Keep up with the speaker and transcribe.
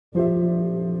So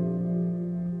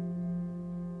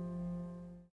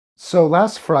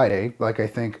last Friday, like I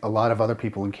think a lot of other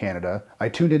people in Canada, I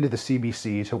tuned into the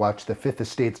CBC to watch the Fifth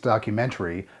Estate's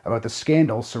documentary about the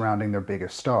scandal surrounding their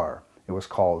biggest star. It was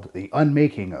called The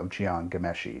Unmaking of Jian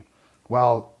Ghomeshi.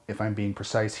 Well, if I'm being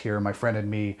precise here, my friend and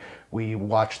me, we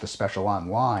watched the special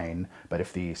online, but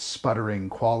if the sputtering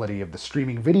quality of the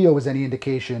streaming video was any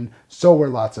indication, so were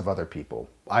lots of other people.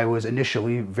 I was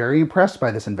initially very impressed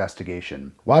by this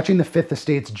investigation. Watching the Fifth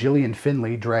Estate's Gillian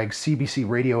Finley drag CBC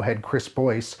radio head Chris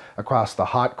Boyce across the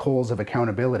hot coals of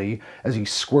accountability as he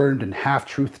squirmed and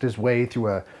half-truthed his way through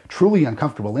a truly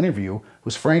uncomfortable interview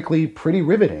was frankly pretty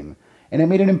riveting. And it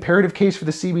made an imperative case for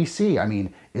the CBC. I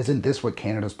mean, isn't this what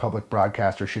Canada's public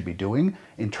broadcaster should be doing?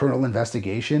 Internal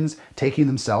investigations, taking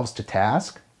themselves to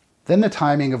task? Then the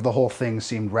timing of the whole thing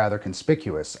seemed rather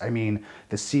conspicuous. I mean,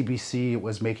 the CBC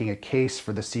was making a case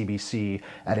for the CBC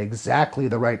at exactly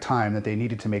the right time that they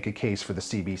needed to make a case for the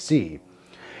CBC.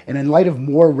 And in light of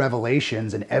more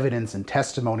revelations and evidence and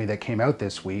testimony that came out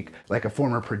this week, like a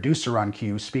former producer on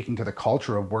Q speaking to the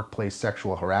culture of workplace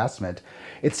sexual harassment,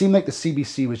 it seemed like the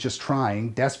CBC was just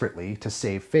trying, desperately, to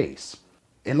save face.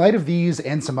 In light of these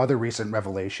and some other recent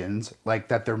revelations, like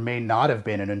that there may not have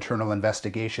been an internal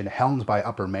investigation helmed by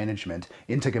upper management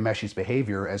into Ghomeshi's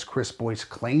behavior, as Chris Boyce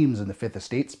claims in the Fifth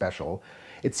Estate special,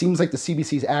 it seems like the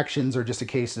CBC's actions are just a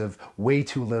case of way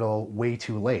too little, way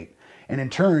too late. And in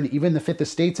turn, even the Fifth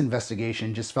Estate's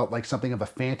investigation just felt like something of a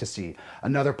fantasy,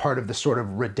 another part of the sort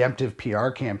of redemptive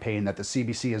PR campaign that the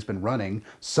CBC has been running,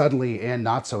 subtly and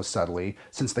not so subtly,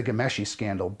 since the Ghomeshi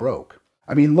scandal broke.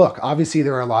 I mean, look, obviously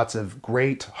there are lots of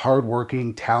great,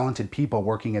 hardworking, talented people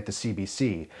working at the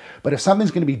CBC, but if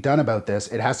something's going to be done about this,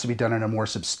 it has to be done in a more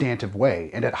substantive way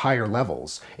and at higher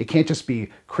levels. It can't just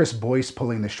be Chris Boyce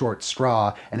pulling the short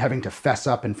straw and having to fess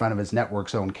up in front of his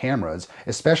network's own cameras,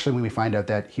 especially when we find out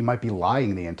that he might be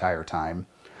lying the entire time.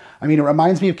 I mean, it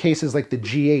reminds me of cases like the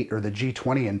G8 or the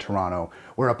G20 in Toronto,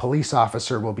 where a police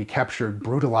officer will be captured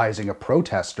brutalizing a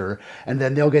protester, and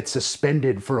then they'll get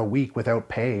suspended for a week without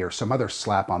pay or some other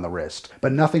slap on the wrist.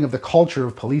 But nothing of the culture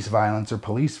of police violence or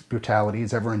police brutality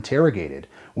is ever interrogated.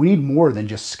 We need more than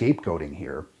just scapegoating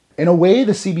here. In a way,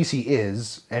 the CBC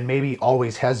is, and maybe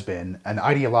always has been, an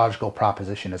ideological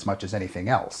proposition as much as anything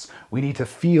else. We need to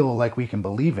feel like we can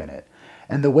believe in it.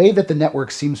 And the way that the network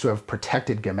seems to have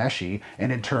protected Ghomeshi,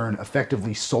 and in turn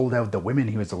effectively sold out the women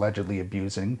he was allegedly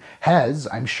abusing, has,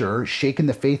 I'm sure, shaken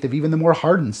the faith of even the more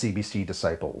hardened CBC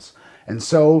disciples. And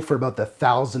so, for about the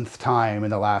 1000th time in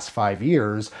the last 5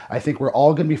 years, I think we're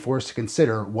all going to be forced to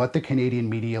consider what the Canadian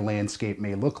media landscape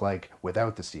may look like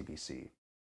without the CBC.